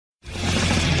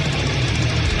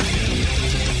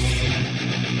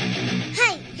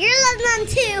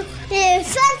The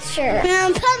Adventures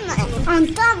of Pipeman on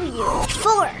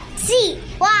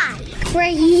W4CY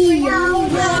Radio.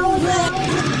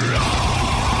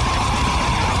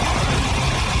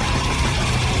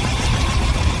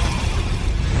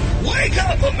 Wake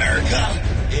up, America!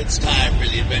 It's time for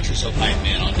the Adventures of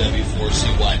Pipeman on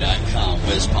W4CY.com,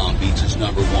 West Palm Beach's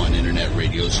 #1 internet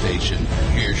radio station.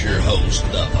 Here's your host,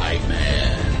 the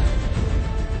Pipeman.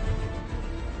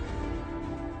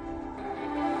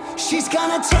 She's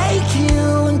gonna take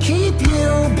you and keep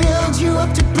you, build you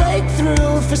up to break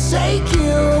through, forsake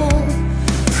you.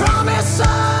 Promise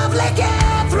of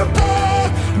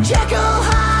lycanthropy, Jekyll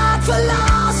Hyde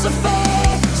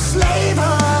philosophy. Slave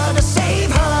her to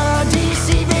save her,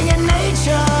 deceiving in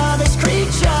nature, this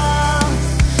creature.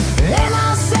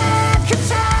 Innocent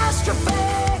catastrophe,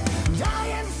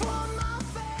 dying for my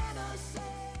fantasy.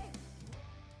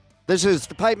 This is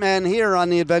the Pipeman here on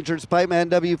the Adventures of Pipeman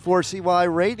W4CY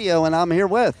Radio, and I'm here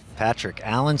with Patrick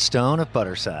Allen Stone of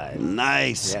Budderside.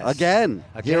 Nice. Yes. Again.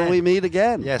 Here we meet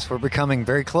again. Yes, we're becoming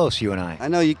very close, you and I. I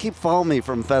know, you keep following me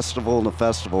from festival to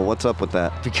festival. What's up with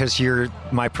that? Because you're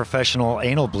my professional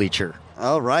anal bleacher.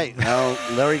 All right. Well,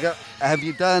 there we go. Have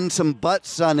you done some butt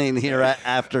sunning here at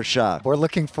Aftershock? We're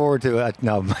looking forward to it.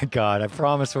 No, my God, I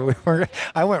promise.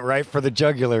 I went right for the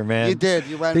jugular, man. You did.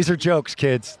 You went. These are jokes,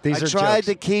 kids. These are jokes. I tried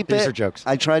to keep it. These are jokes.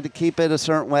 I tried to keep it a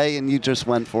certain way, and you just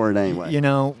went for it anyway. You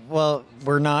know, well,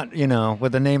 we're not,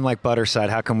 with a name like Budderside,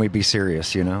 how can we be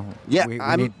serious, Yeah,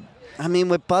 I mean,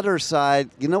 with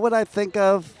Budderside, you know what I think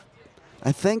of?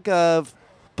 I think of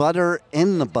butter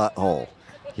in the butthole.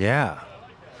 Yeah.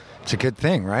 It's a good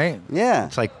thing, right? Yeah.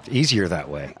 It's like easier that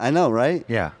way. I know, right?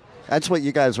 Yeah. That's what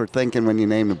you guys were thinking when you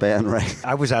named the band, right?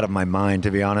 I was out of my mind,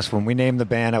 to be honest. When we named the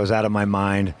band, I was out of my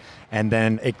mind. And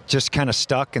then it just kind of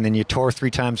stuck. And then you tour 3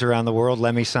 times around the world.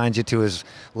 Lemmy signs you to his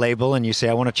label. And you say,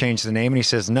 I want to change the name. And he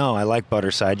says, no, I like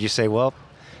Budderside. You say, well,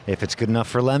 if it's good enough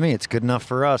for Lemmy, it's good enough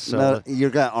for us. So no,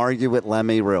 you're going to argue with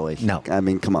Lemmy, really? No. I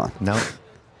mean, come on. No.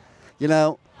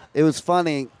 It was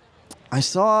funny. I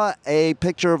saw a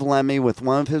picture of Lemmy with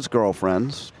one of his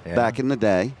girlfriends back in the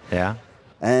day. Yeah.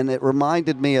 And it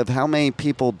reminded me of how many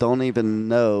people don't even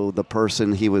know the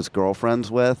person he was girlfriends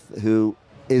with, who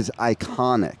is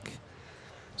iconic.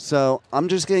 So I'm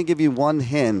just going to give you one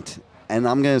hint, and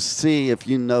I'm going to see if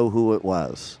you know who it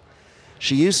was.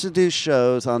 She used to do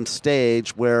shows on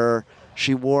stage where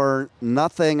she wore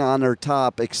nothing on her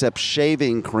top except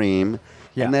shaving cream.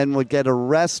 Yeah. And then would get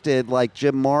arrested like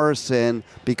Jim Morrison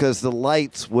because the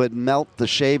lights would melt the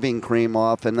shaving cream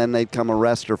off, and then they'd come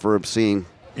arrest her for obscene.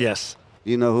 Yes.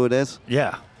 You know who it is?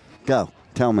 Yeah. Go.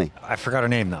 Tell me. I forgot her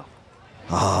name, though.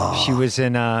 Oh. She was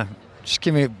in, just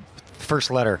give me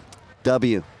first letter.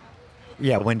 W.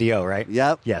 Yeah, Wendy O, right?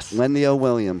 Yep. Yes. Wendy O.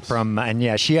 Williams.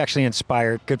 She actually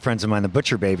inspired good friends of mine, the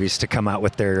Butcher Babies, to come out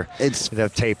with the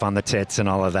tape on the tits and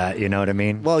all of that. You know what I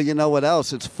mean? Well, you know what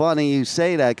else? It's funny you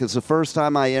say that because the first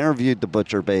time I interviewed the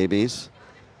Butcher Babies,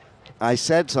 I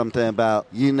said something about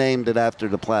you named it after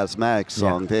the Plasmatics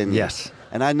song, didn't you? Yes.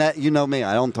 And you know me,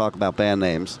 I don't talk about band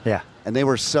names. Yeah. And they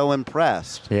were so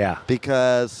impressed. Yeah.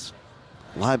 Because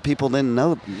a lot of people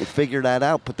didn't figure that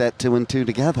out, put that 2 and 2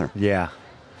 together. Yeah.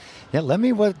 Yeah, Lemmy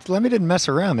didn't mess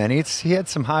around, man. He had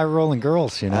some high-rolling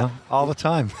girls, all the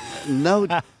time. No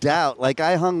doubt. Like,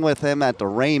 I hung with him at the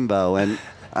Rainbow, and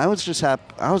I was just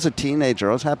happy. I was a teenager.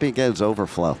 I was happy to get his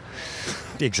overflow.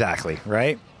 Exactly,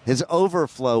 right? His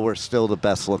overflow were still the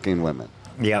best-looking women.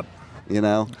 Yep.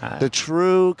 The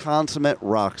true consummate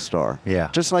rock star. Yeah.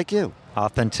 Just like you.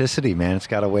 Authenticity, man. It's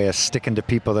got a way of sticking to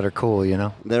people that are cool,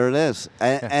 There it is.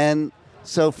 And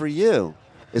so for you,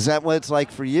 is that what it's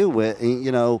like for you,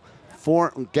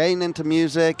 for getting into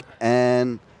music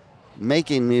and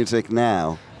making music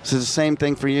now? So the same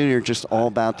thing for you? You're just all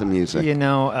about the music.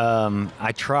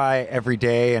 I try every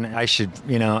day, and I should,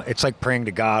 it's like praying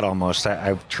to God almost.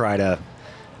 I try to,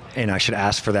 I should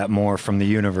ask for that more from the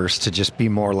universe, to just be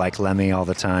more like Lemmy all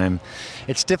the time.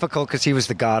 It's difficult because he was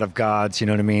the God of gods, you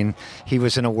know what I mean? He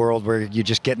was in a world where you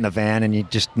just get in the van and you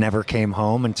just never came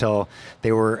home until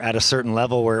they were at a certain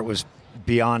level where it was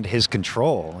beyond his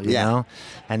control, you know?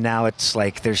 And now it's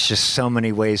like there's just so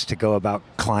many ways to go about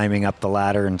climbing up the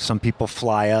ladder, and some people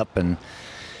fly up, and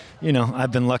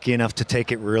I've been lucky enough to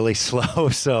take it really slow.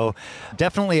 So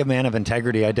definitely a man of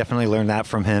integrity. I definitely learned that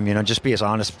from him. Just be as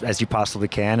honest as you possibly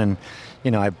can. And,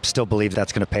 I still believe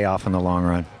that's going to pay off in the long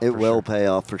run. It will pay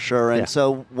off for sure. And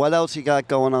so what else you got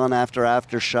going on after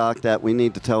Aftershock that we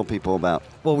need to tell people about?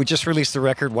 Well, we just released the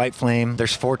record, White Flame.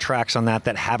 There's 4 tracks on that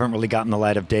haven't really gotten the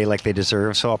light of day like they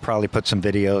deserve. So I'll probably put some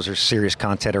videos or serious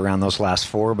content around those last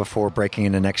 4 before breaking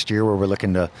into next year, where we're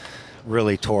looking to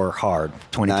really tour hard.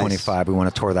 2025, we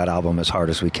want to tour that album as hard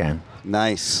as we can.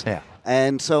 Nice. Yeah.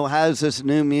 And so how's this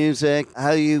new music,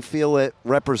 how do you feel it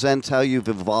represents how you've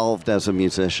evolved as a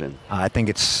musician? I think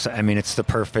it's the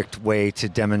perfect way to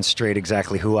demonstrate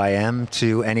exactly who I am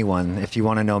to anyone. If you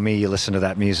want to know me, you listen to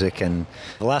that music. And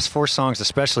the last 4 songs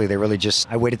especially, they really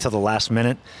I waited till the last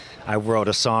minute. I wrote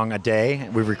a song a day.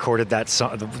 We recorded that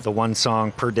the one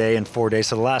song per day in 4 days.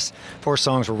 So the last 4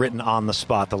 songs were written on the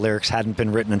spot. The lyrics hadn't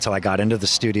been written until I got into the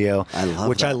studio.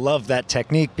 I love that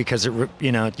technique because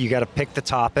you got to pick the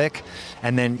topic,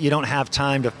 and then you don't have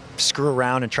time to screw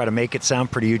around and try to make it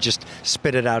sound pretty. You just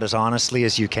spit it out as honestly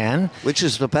as you can. Which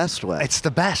is the best way. It's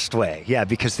the best way, yeah,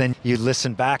 because then you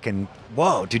listen back and,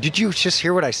 whoa, did you just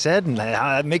hear what I said? And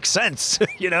that makes sense,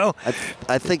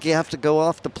 I think you have to go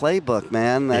off the playbook,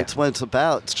 man. That's what it's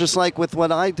about. It's just like with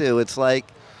what I do. It's like,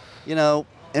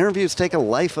 interviews take a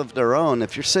life of their own.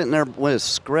 If you're sitting there with a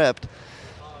script,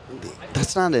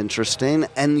 that's not interesting,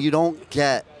 and you don't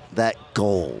get that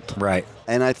gold. Right.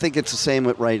 And I think it's the same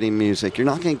with writing music. You're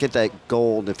not going to get that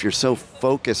gold if you're so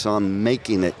focused on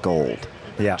making it gold.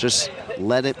 Yeah. Just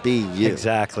let it be you.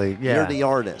 Exactly. Yeah. You're the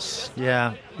artist.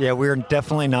 Yeah. Yeah, we're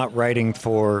definitely not writing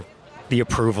for the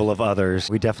approval of others.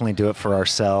 We definitely do it for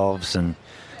ourselves, and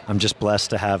I'm just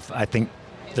blessed to have, I think,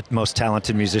 the most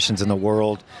talented musicians in the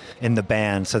world in the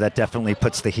band, so that definitely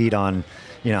puts the heat on,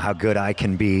 how good I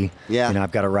can be. Yeah.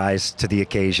 I've got to rise to the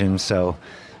occasion, so...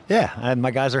 Yeah, and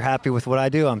my guys are happy with what I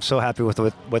do. I'm so happy with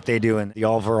what they do, and the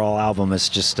overall album is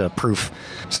just proof.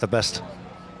 It's the best.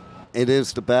 It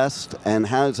is the best, and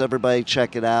how does everybody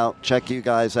check it out? Check you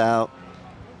guys out,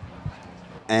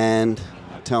 and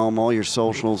tell them all your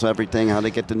socials, everything, how to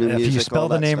get the new music. If you spell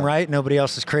the name right, nobody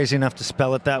else is crazy enough to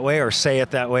spell it that way or say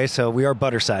it that way, so we are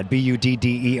Budderside,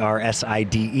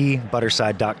 Budderside,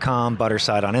 Budderside.com,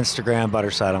 Budderside on Instagram,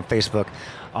 Budderside on Facebook,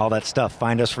 all that stuff.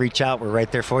 Find us, reach out, we're right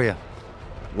there for you.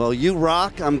 Well, you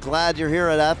rock. I'm glad you're here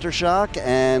at Aftershock,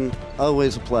 and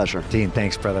always a pleasure. Dean,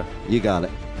 thanks, brother. You got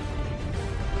it.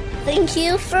 Thank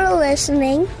you for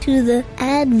listening to the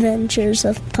Adventures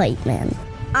of Pipeman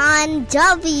on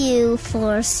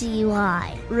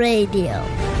W4CY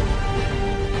Radio.